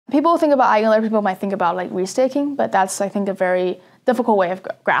people think about Eigen Layer, people might think about like restaking, but that's, I think, a very difficult way of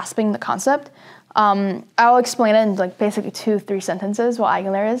grasping the concept. I'll explain it in like basically 2-3 sentences what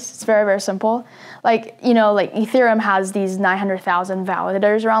Eigen Layer is. It's very, very simple. Like, like Ethereum has these 900,000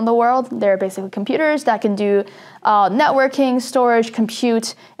 validators around the world. They're basically computers that can do networking, storage,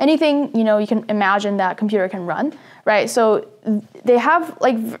 compute, anything, you can imagine that computer can run, right? So they have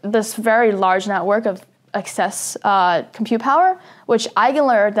like this very large network of excess compute power, which Eigen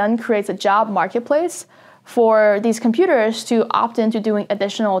Layer then creates a job marketplace for these computers to opt into doing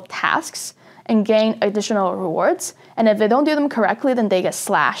additional tasks and gain additional rewards. And if they don't do them correctly, then they get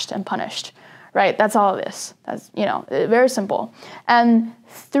slashed and punished, right? That's all it is. That's, very simple. And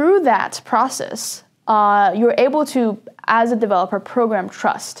through that process, you're able to, as a developer, program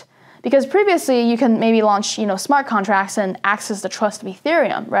trust. Because previously, you can maybe launch, smart contracts and access the trust of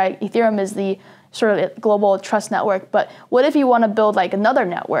Ethereum, right? Ethereum is the sort of global trust network. But what if you want to build like another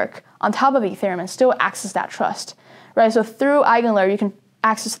network on top of Ethereum and still access that trust, right? So through Eigen Layer, you can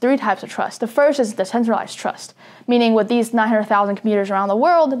access 3 types of trust. The first is decentralized trust, meaning with these 900,000 computers around the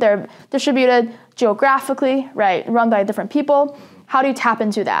world, they're distributed geographically, right, run by different people. How do you tap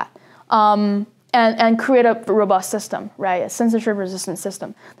into that? And create a robust system, right, a censorship-resistant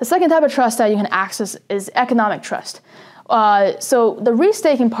system. The second type of trust that you can access is economic trust. So the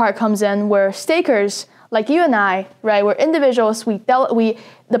restaking part comes in where stakers, like you and I, right, we're individuals, we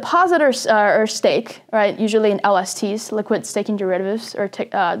deposit or stake, right, usually in LSTs, liquid staking derivatives, or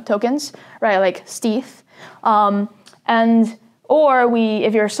tokens, right, like stETH. If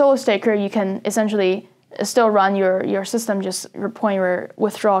you're a solo staker, you can essentially still run your system, just point your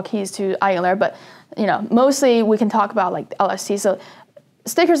withdrawal keys to Eigen Layer. But mostly we can talk about like LST. So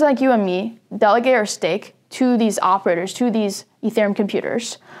stakers like you and me delegate or stake to these operators, to these Ethereum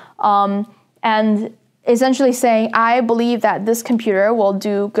computers, and essentially saying, I believe that this computer will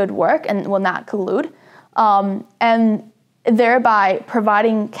do good work and will not collude, and thereby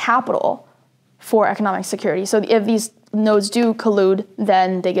providing capital for economic security. So if these nodes do collude,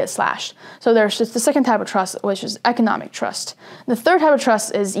 then they get slashed. So there's just the second type of trust, which is economic trust. The third type of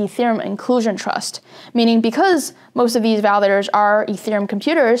trust is Ethereum inclusion trust, meaning because most of these validators are Ethereum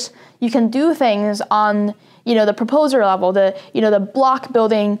computers, you can do things on the proposer level, the block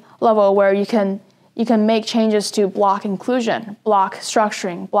building level, where you can make changes to block inclusion, block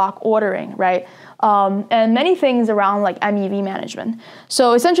structuring, block ordering, right? And many things around like MEV management.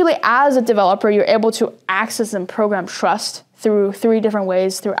 So essentially, as a developer, you're able to access and program trust through 3 different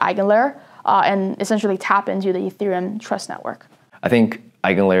ways through Eigen Layer, and essentially tap into the Ethereum trust network. I think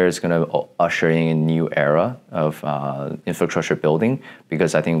Eigen Layer is going to usher in a new era of infrastructure building,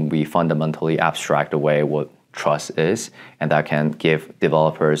 because I think we fundamentally abstract away what trust is, and that can give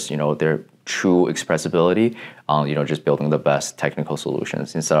developers, their true expressibility on, just building the best technical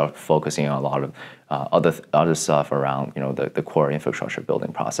solutions instead of focusing on a lot of other stuff around, the core infrastructure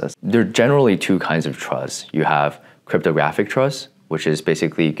building process. There are generally 2 kinds of trust. You have cryptographic trust, which is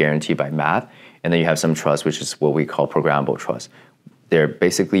basically guaranteed by math, and then you have some trust, which is what we call programmable trust. They're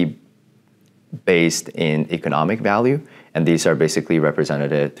basically based in economic value, and these are basically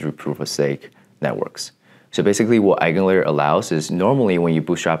represented through proof-of-stake networks. So basically what Eigen Layer allows is, normally when you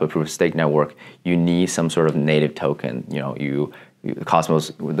bootstrap a proof-of-stake network, you need some sort of native token.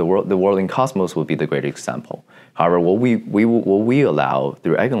 Cosmos, the world in Cosmos would be the great example. However, what we allow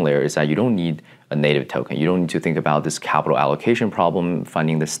through Eigen Layer is that you don't need a native token. You don't need to think about this capital allocation problem,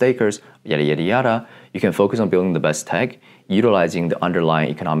 finding the stakers, yada, yada, yada. You can focus on building the best tech, utilizing the underlying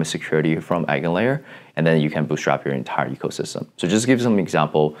economic security from Eigen Layer, and then you can bootstrap your entire ecosystem. So just to give some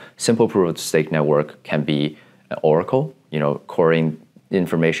example, simple proof-of-stake network can be an oracle, coring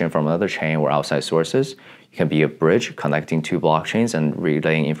information from another chain or outside sources. You can be a bridge connecting 2 blockchains and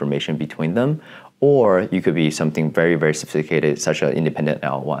relaying information between them. Or you could be something very, very sophisticated, such as independent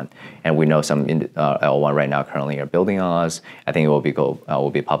L1. And we know some L1 right now currently are building on us. I think it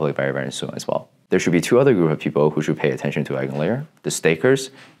will be public very, very soon as well. There should be 2 other group of people who should pay attention to Eigen Layer: the stakers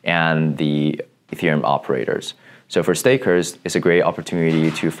and the Ethereum operators. So for stakers, it's a great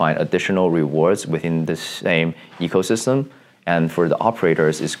opportunity to find additional rewards within the same ecosystem. And for the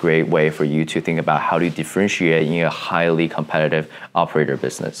operators, it's a great way for you to think about how to differentiate in a highly competitive operator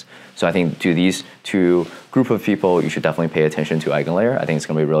business. So I think to these 2 group of people, you should definitely pay attention to Eigen Layer. I think it's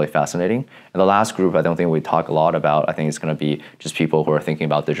going to be really fascinating. And the last group, I don't think we talk a lot about. I think it's going to be just people who are thinking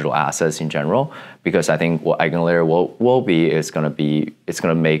about digital assets in general, because I think what Eigen Layer will be is going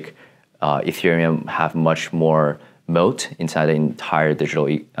to make Ethereum have much more moat inside the entire digital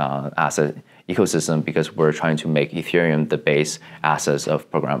asset ecosystem, because we're trying to make Ethereum the base assets of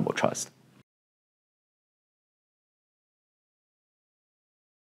programmable trust.